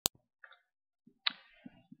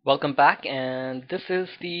Welcome back, and this is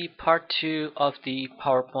the part two of the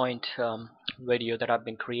PowerPoint video that I've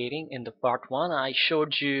been creating. In the part one, I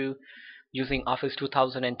showed you using Office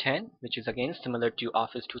 2010, which is again similar to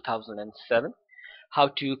Office 2007, how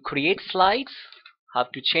to create slides, how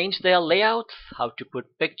to change their layouts, how to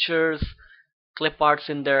put pictures, clip arts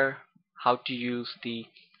in there, how to use the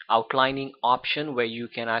outlining option where you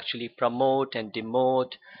can actually promote and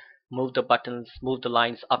demote, move the buttons, move the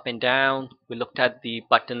lines up and down. We looked at the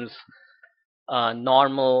buttons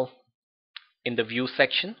normal in the view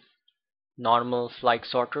section, normal slide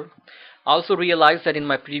sorter. I also realized that in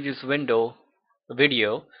my previous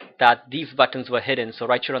video that these buttons were hidden. So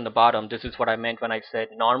right here on the bottom, this is what I meant when I said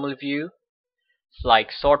normal view, slide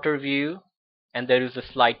sorter view, and there is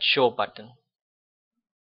a slide show button.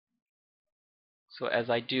 So as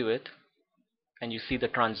I do it, and you see the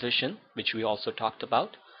transition, which we also talked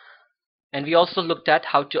about. And we also looked at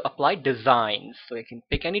how to apply designs. So I can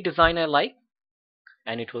pick any design I like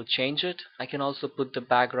and it will change it. I can also put the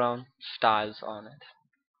background styles on it.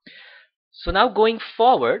 So now going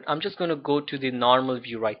forward, I'm just going to go to the normal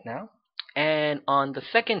view right now. And on the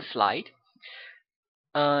second slide,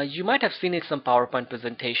 you might have seen in some PowerPoint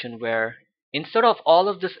presentation where instead of all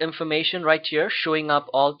of this information right here showing up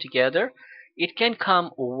all together, it can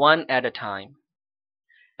come one at a time.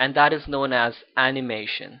 And that is known as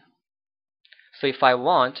animation. So if I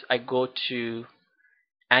want, I go to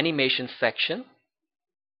animation section,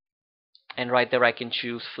 and right there I can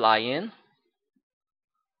choose fly in.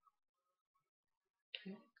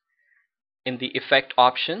 In the effect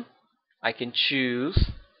option, I can choose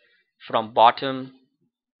from bottom,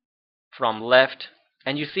 from left,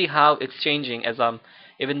 and you see how it's changing as I'm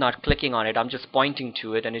even not clicking on it. I'm just pointing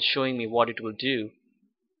to it and it's showing me what it will do.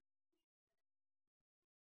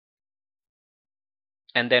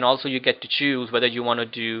 And then also you get to choose whether you want to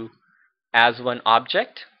do as one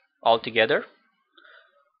object all together,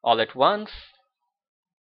 all at once,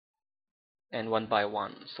 and one by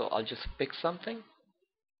one. So I'll just pick something.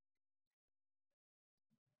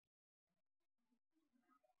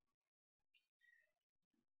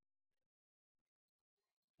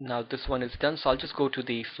 Now this one is done, so I'll just go to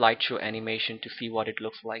the slideshow animation to see what it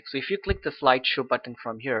looks like. So if you click the slideshow button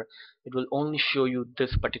from here, it will only show you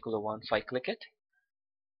this particular one. So I click it.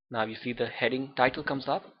 Now you see the heading title comes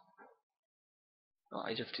up. Oh,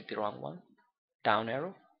 I just did the wrong one. Down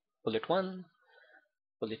arrow, bullet 1,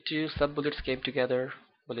 bullet 2, sub bullets came together,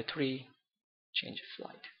 bullet 3, change the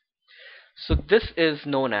slide. So this is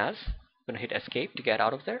known as, I'm going to hit escape to get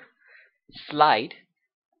out of there, slide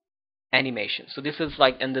animation. So this is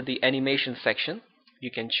like under the animation section.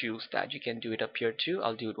 You can choose that. You can do it up here too.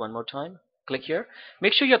 I'll do it one more time. Click here.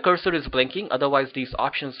 Make sure your cursor is blinking, otherwise these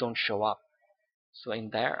options don't show up. So in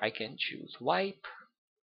there I can choose wipe,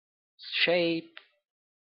 shape.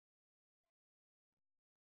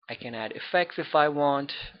 I can add effects if I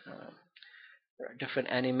want. There are different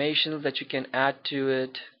animations that you can add to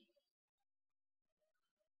it.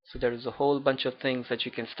 So there is a whole bunch of things that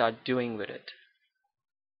you can start doing with it.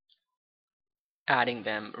 Adding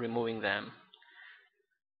them, removing them.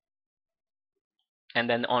 And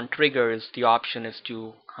then on triggers, the option is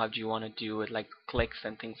to how do you want to do it, like clicks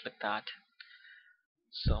and things like that.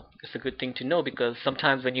 So it's a good thing to know, because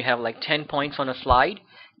sometimes when you have like 10 points on a slide,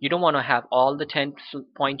 you don't want to have all the 10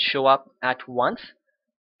 points show up at once,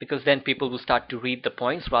 because then people will start to read the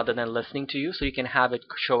points rather than listening to you. So you can have it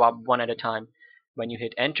show up one at a time. When you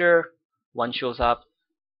hit enter, one shows up.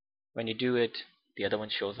 When you do it, the other one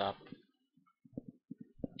shows up.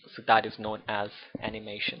 So that is known as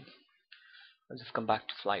animation. Let's just come back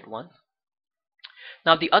to slide 1.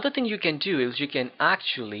 Now the other thing you can do is you can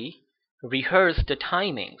actually rehearse the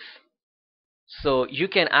timings. So you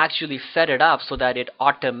can actually set it up so that it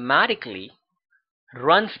automatically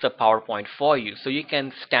runs the PowerPoint for you. So you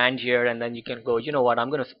can stand here and then you can go, you know what,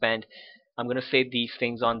 I'm going to say these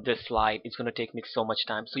things on this slide. It's going to take me so much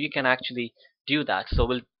time. So you can actually do that. So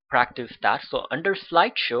we'll practice that. So under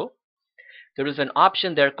slideshow, there is an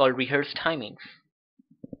option there called rehearse timings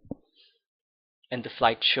in the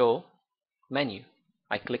slideshow menu.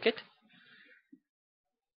 I click it.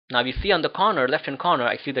 Now you see on the corner, left hand corner,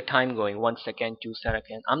 I see the time going 1 second, 2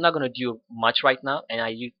 seconds. I'm not going to do much right now,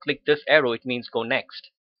 and you click this arrow, it means go next.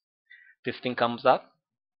 This thing comes up.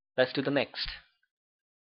 Let's do the next.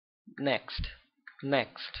 Next.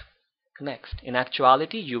 Next. Next. In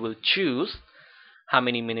actuality, you will choose how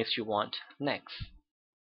many minutes you want. Next.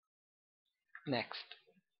 Next.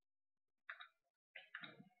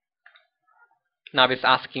 Now it's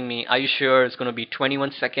asking me, are you sure it's going to be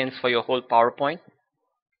 21 seconds for your whole PowerPoint?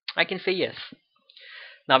 I can say yes.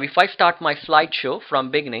 Now if I start my slideshow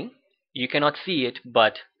from beginning, you cannot see it,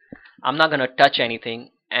 but I'm not going to touch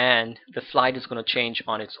anything, and the slide is going to change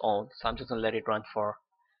on its own. So I'm just going to let it run for a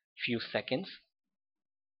few seconds.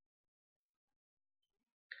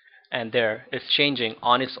 And there, it's changing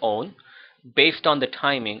on its own based on the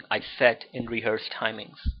timing I set in Rehearse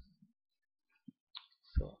timings.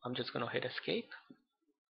 So I'm just going to hit escape.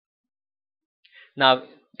 Now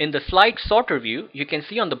in the slide sorter view, you can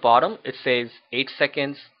see on the bottom it says 8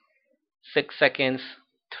 seconds, 6 seconds,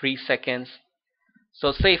 3 seconds.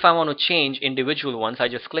 So say if I want to change individual ones, I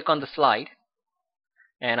just click on the slide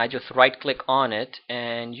and I just right click on it,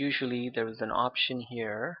 and usually there is an option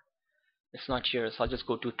here. It's not here, so I'll just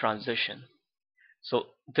go to transition. So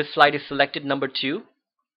this slide is selected, number 2,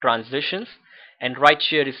 transitions, and right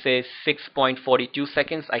here it says 6.42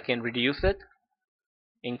 seconds. I can reduce it,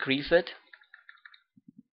 increase it,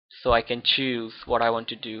 so I can choose what I want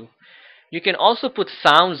to do. You can also put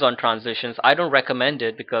sounds on transitions. I don't recommend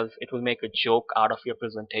it because it will make a joke out of your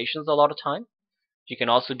presentations a lot of time. You can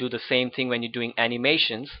also do the same thing when you're doing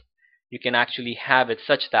animations. You can actually have it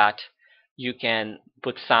such that you can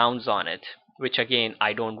put sounds on it, which again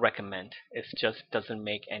I don't recommend. It just doesn't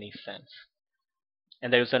make any sense.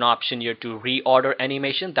 And there's an option here to reorder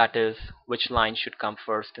animation, that is which line should come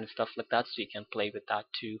first and stuff like that, so you can play with that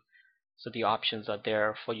too. So the options are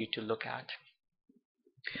there for you to look at.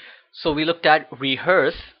 So we looked at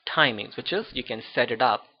rehearse timings, which is you can set it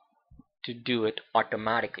up to do it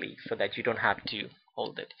automatically so that you don't have to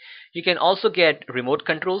hold it. You can also get remote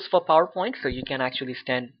controls for PowerPoint, so you can actually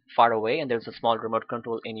stand far away and there's a small remote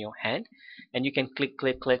control in your hand, and you can click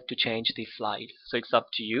click click to change the slide. So it's up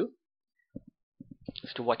to you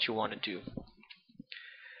as to what you want to do.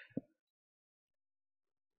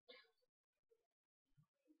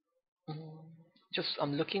 Just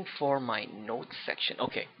I'm looking for my notes section.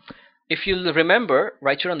 Okay, if you remember,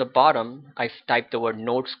 right here on the bottom I typed the word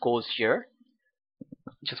notes goes here.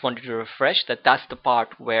 Just wanted to refresh that that's the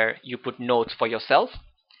part where you put notes for yourself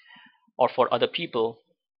or for other people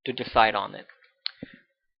to decide on it,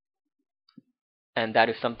 and that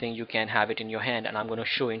is something you can have it in your hand, and I'm going to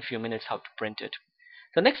show in a few minutes how to print it.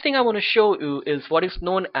 The next thing I want to show you is what is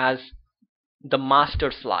known as the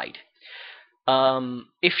master slide.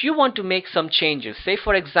 If you want to make some changes, say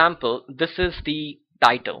for example this is the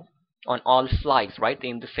title on all slides, right,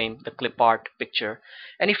 in the clip art picture,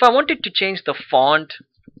 and if I wanted to change the font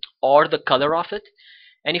or the color of it,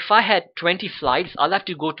 and if I had 20 slides, I'll have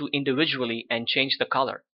to go to individually and change the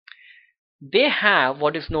color. They have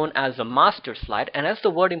what is known as a master slide, and as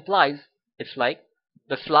the word implies, it's like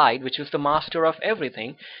the slide which is the master of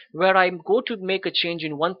everything, where I go to make a change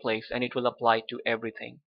in one place and it will apply to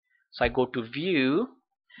everything. So I go to view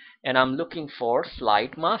and I'm looking for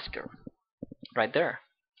slide master right there,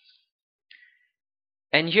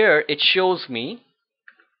 and here it shows me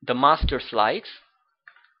the master slides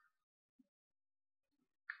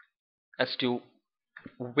as to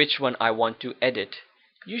which one I want to edit.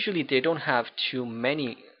 Usually they don't have too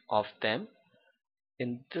many of them.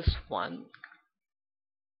 In this one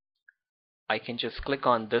I can just click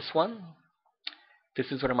on this one.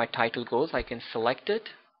 This is where my title goes. I can select it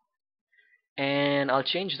and I'll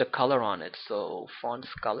change the color on it. So fonts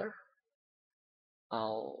color,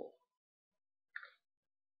 so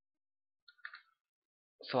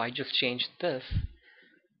I just changed this.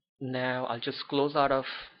 Now I'll just close out of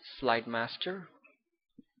slide master.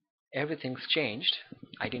 Everything's changed.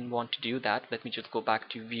 I didn't want to do that. Let me just go back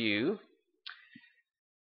to view.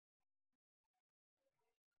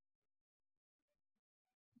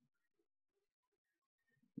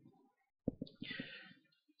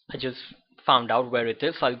 I just found out where it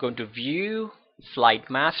is, so I'll go to view, slide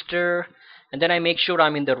master, and then I make sure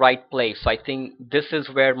I'm in the right place. So I think this is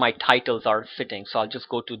where my titles are sitting, so I'll just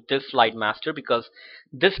go to this slide master because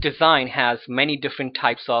this design has many different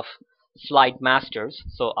types of slide masters.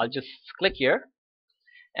 So I'll just click here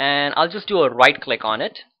and I'll just do a right click on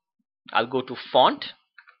it. I'll go to font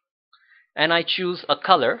and I choose a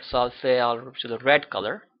color, so I'll say I'll choose a red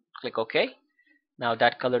color. Click OK. Now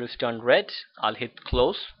that color is turned red. I'll hit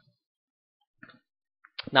close.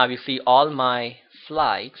 Now you see all my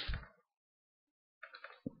slides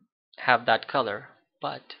have that color,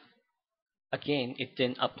 but again it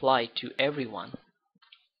didn't apply to everyone.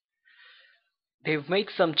 They've made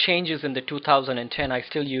some changes in the 2010. I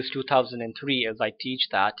still use 2003 as I teach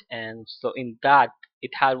that, and so in that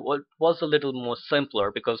it was a little more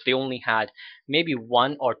simpler because they only had maybe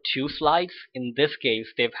one or two slides. In this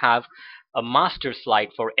case they have a master slide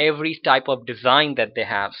for every type of design that they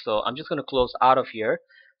have. So I'm just going to close out of here.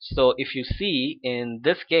 So if you see in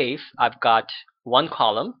this case I've got one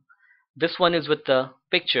column, this one is with the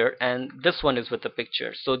picture and this one is with the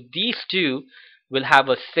picture. So these two will have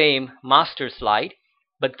a same master slide,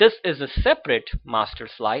 but this is a separate master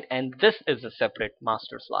slide and this is a separate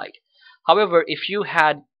master slide. However, if you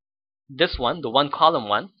had this one, the one column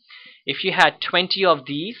one, if you had 20 of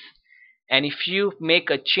these, and if you make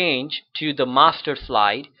a change to the master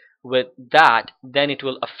slide with that, then it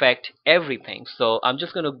will affect everything. So I'm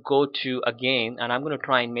just going to go to again, and I'm going to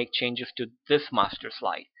try and make changes to this master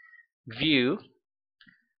slide. View,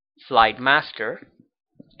 slide master,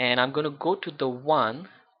 and I'm going to go to the one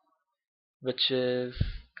which is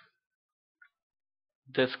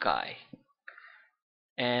this guy,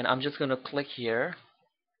 and I'm just going to click here,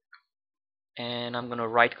 and I'm going to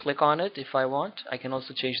right click on it. If I want, I can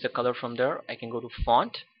also change the color from there. I can go to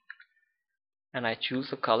font and I choose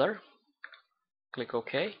the color, click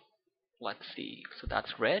OK. Let's see, so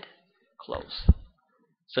that's red, close.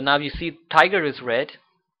 So now you see tiger is red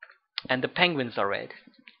and the penguins are red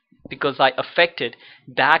because I affected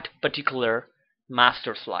that particular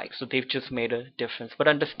master slide. So they've just made a difference. But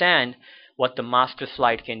understand what the master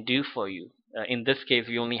slide can do for you. In this case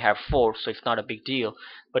we only have 4, so it's not a big deal.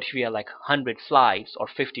 But if you have like 100 slides or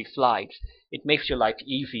 50 slides, it makes your life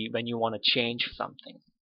easy when you want to change something.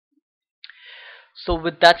 So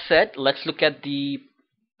with that said, let's look at the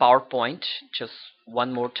PowerPoint just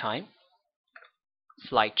one more time.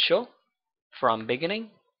 Slideshow from beginning.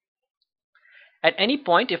 At any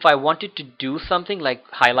point, if I wanted to do something like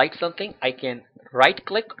highlight something, I can right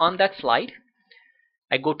click on that slide.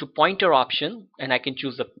 I go to pointer option and I can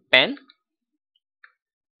choose a pen,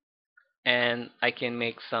 and I can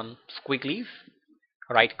make some squigglies.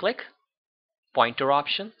 Right click, pointer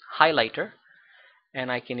option, highlighter,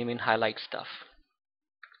 and I can even highlight stuff.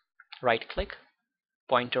 Right click,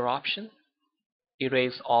 pointer option,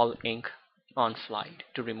 erase all ink on slide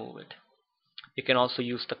to remove it. You can also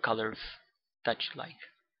use the colors that you like.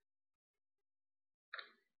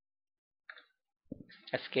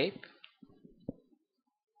 Escape.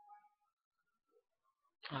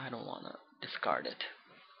 I don't want to discard it.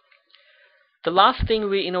 The last thing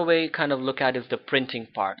we in a way kind of look at is the printing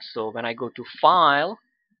part. So when I go to File,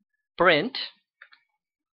 Print,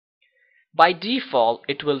 by default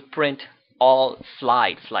it will print all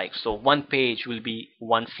slides, like so one page will be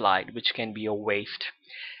one slide, which can be a waste.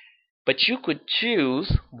 But you could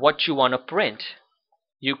choose what you want to print.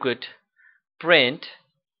 You could print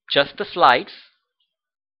just the slides.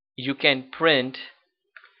 You can print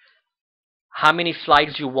how many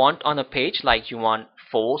slides you want on a page, like you want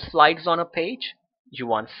 4 slides on a page, you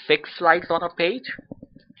want 6 slides on a page,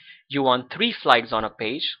 you want 3 slides on a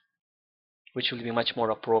page, which will be much more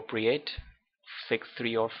appropriate, 6,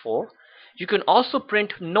 3 or 4. You can also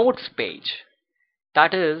print notes page.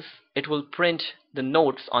 That is, it will print the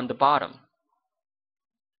notes on the bottom.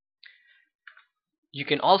 You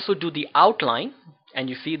can also do the outline, and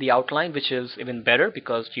you see the outline, which is even better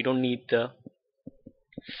because you don't need the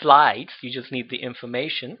slides, you just need the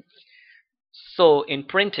information. So in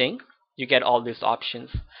printing you get all these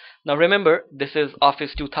options. Now remember, this is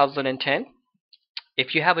Office 2010.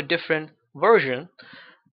 If you have a different version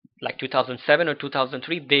like 2007 or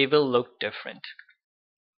 2003, they will look different.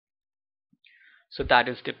 So that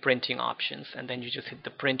is the printing options, and then you just hit the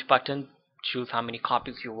print button, choose how many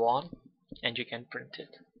copies you want, and you can print it.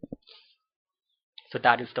 So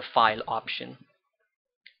that is the file option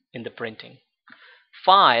in the printing.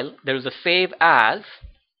 File, there is a save as,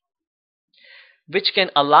 which can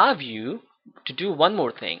allow you to do one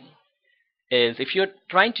more thing. Is if you're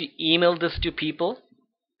trying to email this to people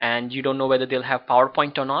and you don't know whether they'll have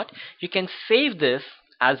PowerPoint or not, you can save this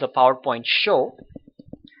as a PowerPoint show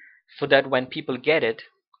so that when people get it,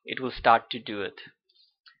 it will start to do it.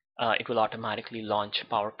 It will automatically launch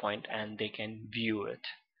PowerPoint and they can view it.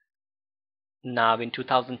 Now in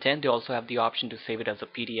 2010 they also have the option to save it as a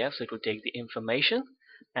PDF, so it will take the information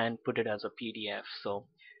and put it as a PDF. So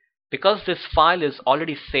because this file is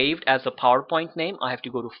already saved as a PowerPoint name, I have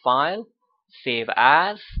to go to File, Save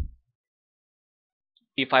As.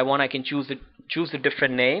 If I want, I can choose a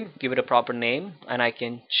different name, give it a proper name, and I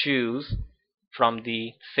can choose from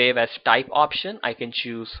the Save As Type option, I can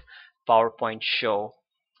choose PowerPoint Show.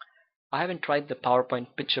 I haven't tried the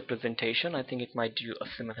PowerPoint picture presentation. I think it might do a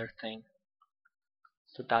similar thing.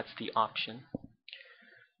 So that's the option.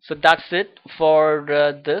 So that's it for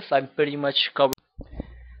this. I'm pretty much covered.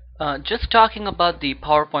 Just talking about the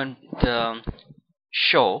PowerPoint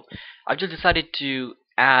show, I've just decided to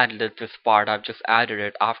add this part. I've just added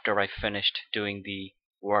it after I finished doing the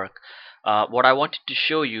work. What I wanted to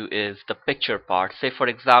show you is the picture part. Say for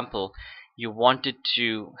example, you wanted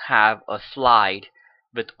to have a slide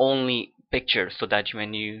with only pictures so that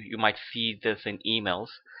when you might see this in emails.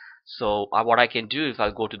 So what I can do is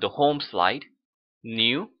I'll go to the home slide,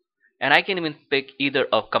 new, and I can even pick either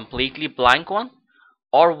a completely blank one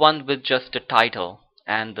or one with just the title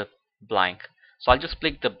and the blank. So I'll just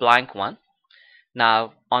click the blank one.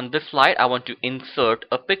 Now on this slide I want to insert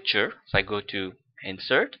a picture, so I go to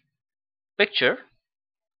insert picture,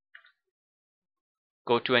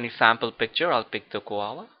 go to any sample picture. I'll pick the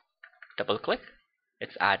koala, double click,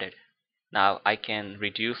 it's added. Now I can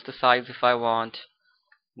reduce the size if I want,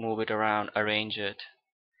 move it around, arrange it.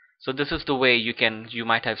 So this is the way you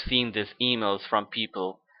might have seen these emails from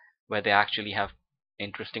people where they actually have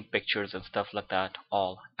interesting pictures and stuff like that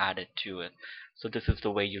all added to it. So this is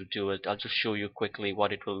the way you do it. I'll just show you quickly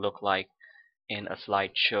what it will look like in a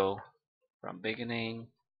slideshow. From beginning,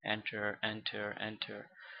 enter, enter, enter.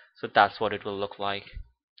 So that's what it will look like.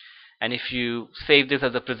 And if you save this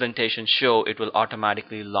as a presentation show, it will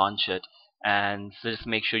automatically launch it. And so just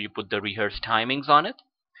make sure you put the rehearse timings on it,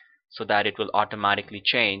 so that it will automatically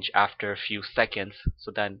change after a few seconds, so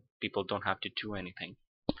then people don't have to do anything.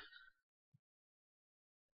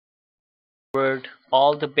 Covered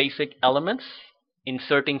all the basic elements.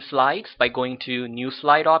 Inserting slides by going to new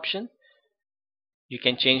slide option. You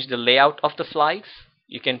can change the layout of the slides.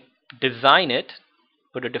 You can design it,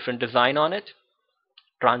 put a different design on it.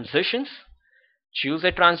 Transitions, choose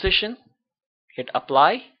a transition, hit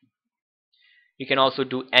apply. You can also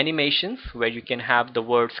do animations where you can have the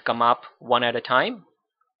words come up one at a time.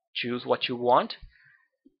 Choose what you want.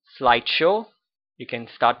 Slideshow, you can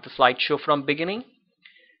start the slideshow from beginning.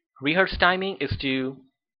 Rehearse timing is to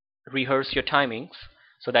rehearse your timings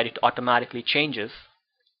so that it automatically changes.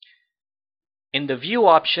 In the view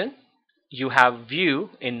option, you have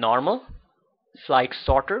view in normal, slide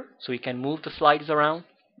sorter, so you can move the slides around,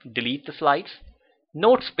 delete the slides.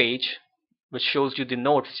 Notes page, which shows you the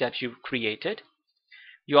notes that you've created.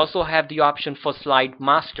 You also have the option for slide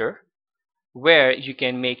master, where you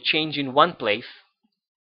can make change in one place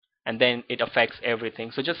and then it affects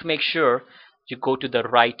everything. So just make sure you go to the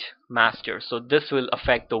right master. So this will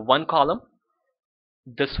affect the one column,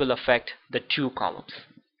 this will affect the two columns,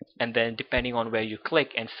 and then depending on where you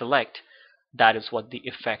click and select, that is what the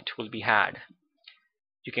effect will be had.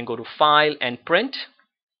 You can go to file and print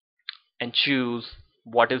and choose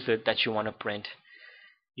what is it that you want to print.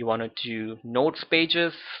 You want to do notes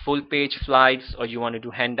pages, full page slides, or you want to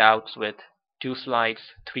do handouts with 2 slides,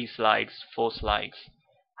 3 slides, 4 slides,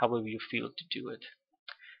 however you feel to do it.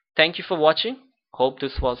 Thank you for watching. Hope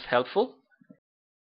this was helpful.